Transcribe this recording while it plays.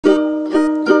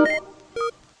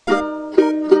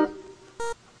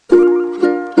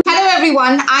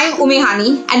everyone, I'm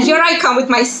Umehani and here I come with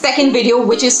my second video,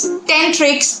 which is 10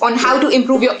 tricks on how to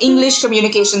improve your English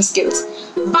communication skills.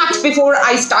 But before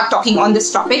I start talking on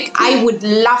this topic, I would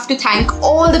love to thank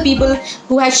all the people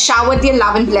who have showered their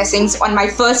love and blessings on my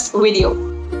first video.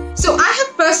 So I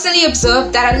have personally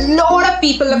observed that a lot of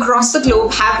people across the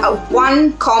globe have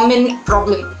one common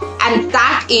problem, and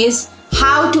that is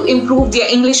how to improve their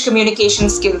English communication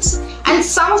skills. And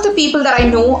some of the people that I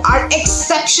know are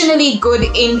exceptionally good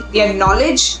in their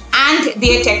knowledge and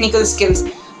their technical skills.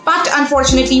 But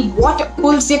unfortunately, what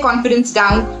pulls their confidence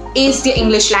down is their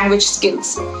English language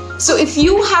skills. So if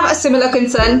you have a similar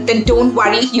concern, then don't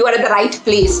worry, you are at the right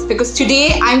place, because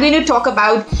today I'm going to talk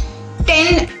about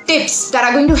 10 tips that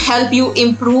are going to help you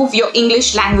improve your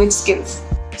English language skills.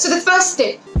 So the first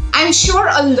tip, I'm sure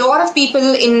a lot of people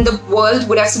in the world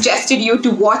would have suggested you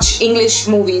to watch English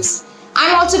movies.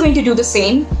 I'm also going to do the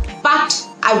same, but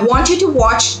I want you to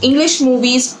watch English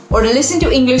movies or listen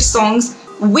to English songs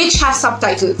which have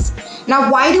subtitles.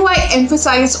 Now, why do I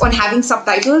emphasize on having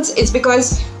subtitles? It's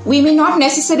because we may not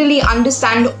necessarily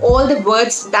understand all the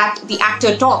words that the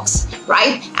actor talks,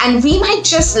 right? And we might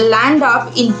just land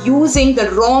up in using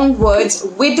the wrong words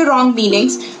with the wrong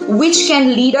meanings, which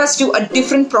can lead us to a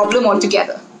different problem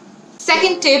altogether.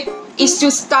 Second tip is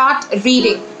to start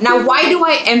reading. Now, why do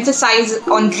I emphasize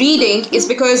on reading is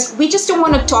because we just don't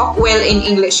want to talk well in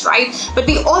English, right? But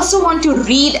we also want to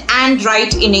read and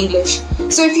write in English.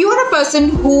 So if you are a person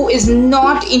who is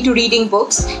not into reading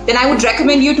books, then I would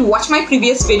recommend you to watch my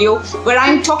previous video where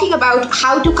I'm talking about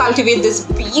how to cultivate this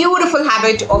beautiful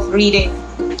habit of reading.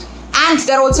 And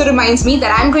that also reminds me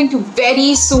that I'm going to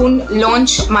very soon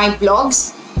launch my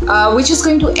blogs, which is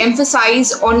going to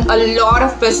emphasize on a lot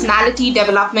of personality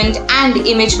development and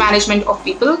image management of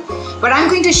people, but I'm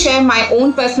going to share my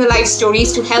own personalized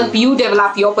stories to help you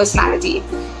develop your personality.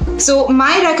 So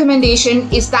my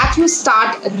recommendation is that you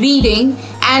start reading,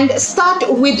 and start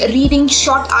with reading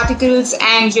short articles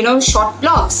and short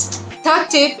blogs. Third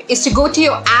tip is to go to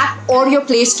your app or your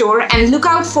Play Store and look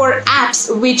out for apps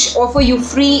which offer you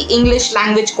free English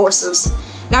language courses.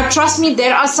 Now, trust me,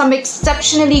 there are some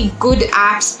exceptionally good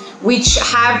apps which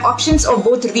have options of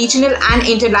both regional and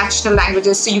international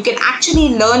languages. So you can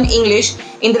actually learn English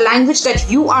in the language that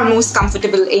you are most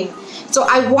comfortable in. So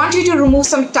I want you to remove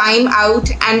some time out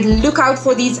and look out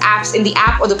for these apps in the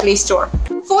app or the Play Store.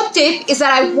 Fourth tip is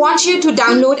that I want you to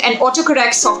download an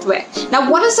autocorrect software.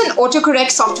 Now, what does an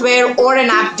autocorrect software or an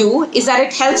app do is that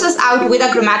it helps us out with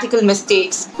our grammatical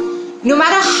mistakes. No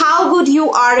matter how good you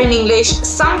are in English,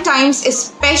 sometimes,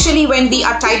 especially when we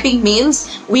are typing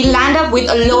mails, we land up with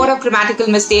a lot of grammatical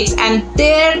mistakes, and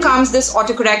there comes this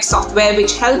autocorrect software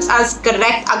which helps us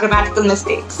correct our grammatical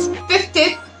mistakes. Fifth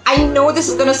tip, I know this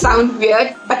is going to sound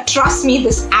weird, but trust me,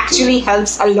 this actually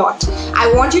helps a lot.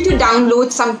 I want you to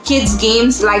download some kids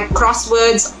games like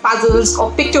crosswords, puzzles,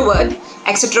 or Pictoword,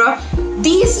 etc.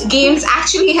 These games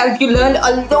actually help you learn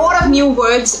a lot of new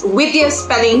words with their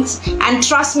spellings, and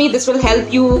trust me, this will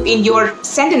help you in your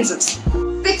sentences.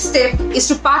 Sixth tip is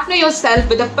to partner yourself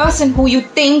with a person who you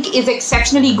think is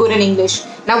exceptionally good in English.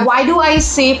 Now, why do I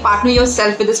say partner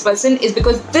yourself with this person? Is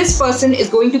because this person is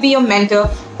going to be your mentor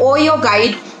or your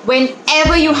guide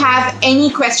whenever you have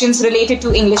any questions related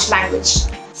to English language.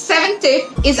 Seventh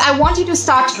tip is I want you to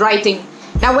start writing.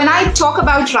 Now, when I talk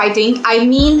about writing, I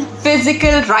mean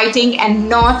physical writing and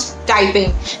not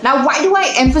typing. Now, why do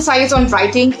I emphasize on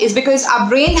writing is because our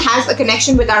brain has a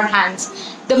connection with our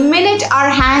hands. The minute our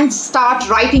hands start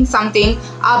writing something,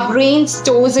 our brain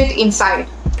stores it inside.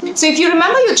 So if you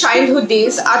remember your childhood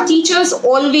days, our teachers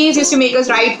always used to make us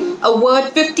write a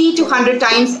word 50 to 100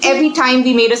 times every time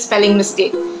we made a spelling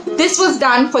mistake. This was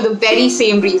done for the very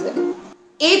same reason.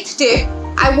 Eighth tip,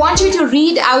 I want you to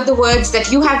read out the words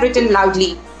that you have written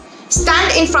loudly.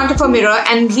 Stand in front of a mirror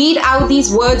and read out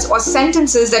these words or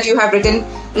sentences that you have written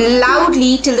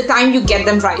loudly till the time you get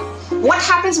them right. What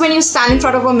happens when you stand in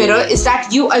front of a mirror is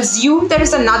that you assume there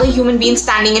is another human being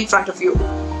standing in front of you.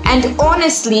 And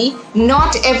honestly,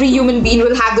 not every human being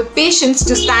will have the patience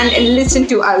to stand and listen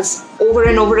to us over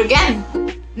and over again.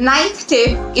 Ninth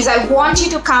tip is I want you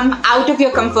to come out of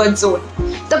your comfort zone.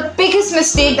 The biggest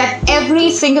mistake that every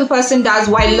single person does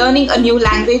while learning a new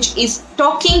language is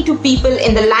talking to people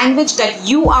in the language that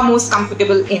you are most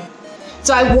comfortable in.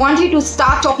 So I want you to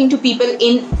start talking to people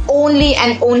in only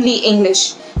and only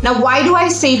English. Now, why do I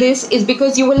say this? Is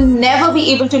because you will never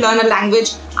be able to learn a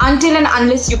language until and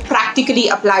unless you practically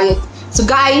apply it. So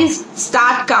guys,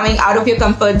 start coming out of your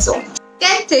comfort zone.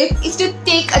 10th tip is to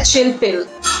take a chill pill.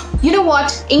 You know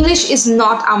what? English is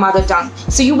not our mother tongue,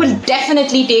 so you will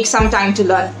definitely take some time to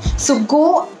learn. So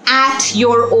go at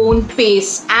your own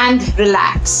pace and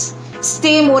relax.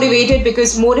 stay motivated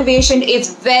because motivation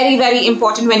is very, very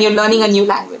important when you're learning a new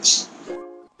language.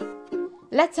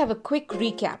 Let's have a quick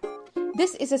recap.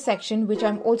 This is a section which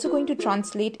I'm also going to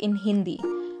translate in Hindi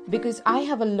because I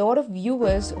have a lot of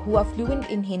viewers who are fluent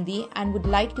in Hindi and would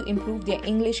like to improve their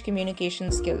English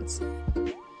communication skills.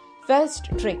 First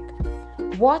trick.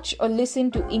 Watch or listen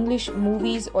to English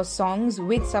movies or songs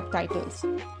with subtitles.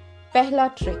 पहला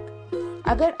trick,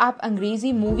 अगर आप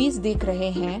अंग्रेजी movies देख रहे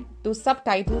हैं तो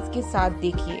subtitles के साथ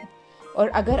देखिए और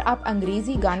अगर आप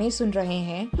अंग्रेजी गाने सुन रहे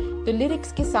हैं तो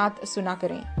लिरिक्स के साथ सुना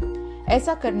करें।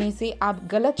 ऐसा करने से आप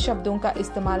गलत शब्दों का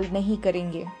इस्तेमाल नहीं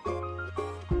करेंगे।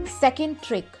 Second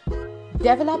trick,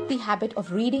 develop the habit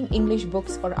of reading English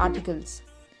books और आर्टिकल्स।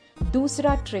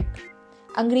 दूसरा ट्रिक,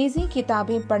 अंग्रेजी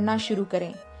किताबें पढ़ना शुरू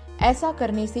करें। ऐसा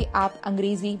करने से आप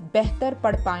अंग्रेजी बेहतर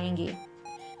पढ़ पाएंगे।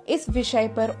 इस विषय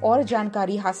पर और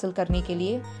जानकारी हासिल करने के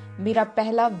लिए मेरा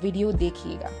पहला वीडियो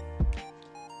देखिएगा।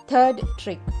 Third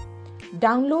trick,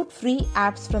 download free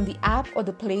apps from the app और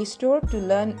the play store to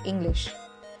learn English.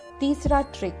 तीसरा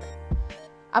ट्रिक,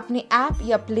 अपने ऐप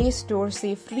या प्ले स्टोर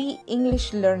से फ्री इंग्लिश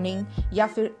लर्निंग या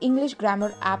फिर इंग्लिश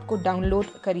ग्रामर ऐप को डाउनलोड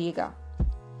करिएगा।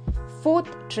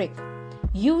 Fourth trick,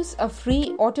 use a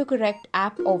free auto correct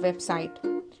app और वेबसाइट।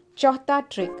 चौथा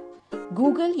ट्रिक,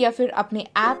 गूगल या फिर अपने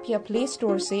ऐप या प्ले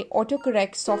स्टोर से ऑटो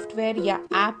करेक्ट सॉफ्टवेयर या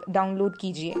ऐप डाउनलोड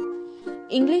कीजिए।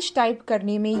 इंग्लिश टाइप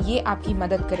करने में ये आपकी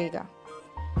मदद करेगा।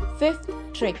 Fifth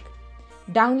trick,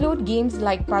 download games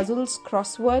like puzzles,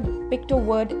 crossword,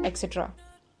 पिक्टोवर्ड etcetera.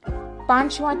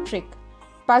 पांचवा ट्रिक,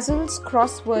 पजल्स,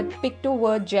 क्रॉसवर्ड,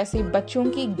 पिक्टोवर्ड जैसे बच्चों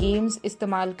के गेम्स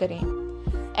इस्तेमाल करें।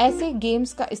 ऐसे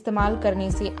गेम्स का इस्तेमाल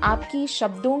करने से आपकी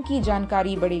शब्दों की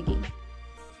जानकारी बढ़ेगी।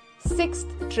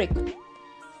 Sixth trick,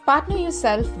 partner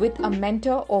yourself with a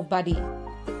mentor और बडी।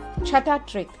 छठा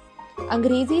ट्रिक,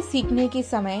 अंग्रेजी सीखने के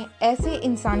समय ऐसे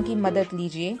इंसान की मदद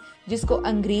लीजिए जिसको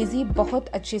अंग्रेजी बहुत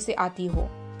अच्छे से आती हो।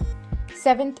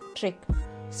 Seventh trick,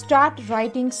 start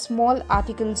writing small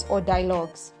articles और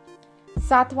डायलॉग्स।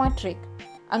 सातवां ट्रिक,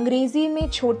 अंग्रेजी में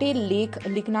छोटे लेख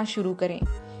लिखना शुरू करें।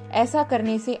 ऐसा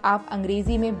करने से आप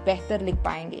अंग्रेजी में बेहतर लिख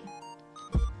पाएंगे।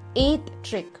 एथ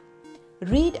trick,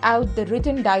 read out the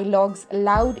written dialogues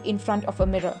loud in front of a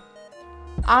mirror.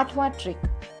 आठवां ट्रिक,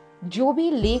 जो भी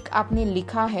लेख आपने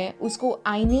लिखा है उसको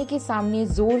आईने के सामने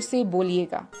जोर से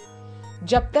बोलिएगा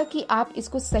जब तक कि आप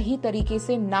इसको सही तरीके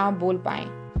से ना बोल पाएं।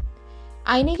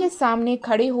 आईने के सामने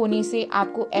खड़े होने से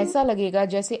आपको ऐसा लगेगा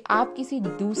जैसे आप किसी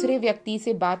दूसरे व्यक्ति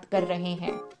से बात कर रहे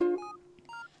हैं।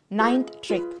 Ninth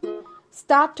trick,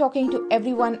 start talking to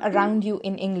everyone around you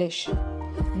in English.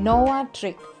 नौवां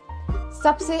ट्रिक,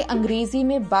 सबसे अंग्रेजी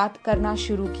में बात करना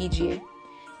शुरू कीजिए।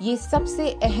 ये सबसे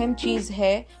अहम चीज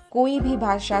है कोई भी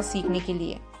भाषा सीखने के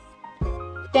लिए।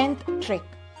 10th trick,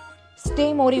 stay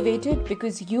motivated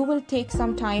because you will take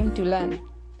some time to learn.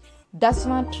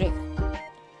 10वां trick,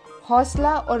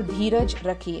 हौसला और धीरज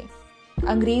रखिए।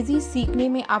 अंग्रेजी सीखने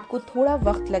में आपको थोड़ा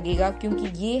वक्त लगेगा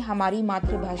क्योंकि ये हमारी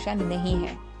मातृभाषा नहीं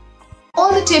है।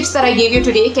 All the tips that I gave you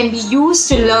today can be used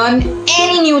to learn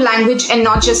any new language and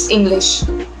not just English.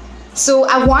 So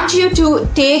I want you to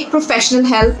take professional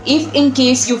help if in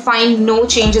case you find no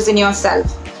changes in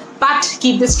yourself. But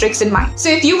keep these tricks in mind. So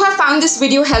if you have found this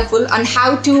video helpful on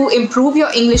how to improve your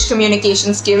English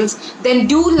communication skills, then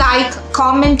do like,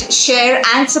 comment, share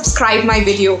and subscribe my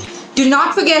video. Do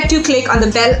not forget to click on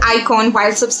the bell icon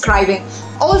while subscribing.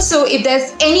 Also, if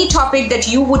there's any topic that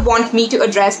you would want me to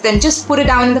address, then just put it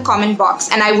down in the comment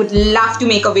box and I would love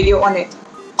to make a video on it.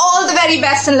 All the very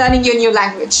best in learning your new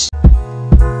language.